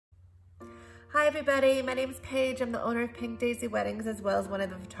Hi everybody, my name is Paige. I'm the owner of Pink Daisy Weddings as well as one of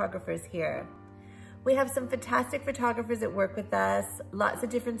the photographers here. We have some fantastic photographers that work with us, lots of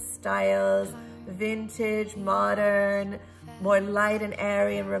different styles, vintage, modern, more light and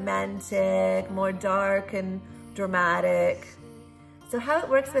airy and romantic, more dark and dramatic. So how it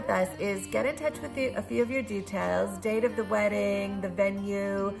works with us is get in touch with a few of your details, date of the wedding, the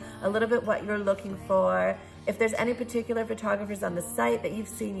venue, a little bit what you're looking for. If there's any particular photographers on the site that you've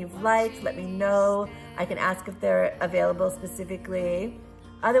seen you've liked, let me know. I can ask if they're available specifically.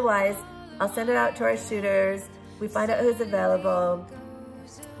 Otherwise, I'll send it out to our shooters. We find out who's available.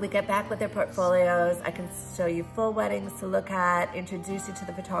 We get back with their portfolios. I can show you full weddings to look at, introduce you to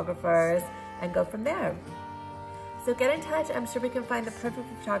the photographers, and go from there. So get in touch. I'm sure we can find the perfect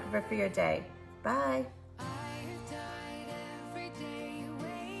photographer for your day. Bye.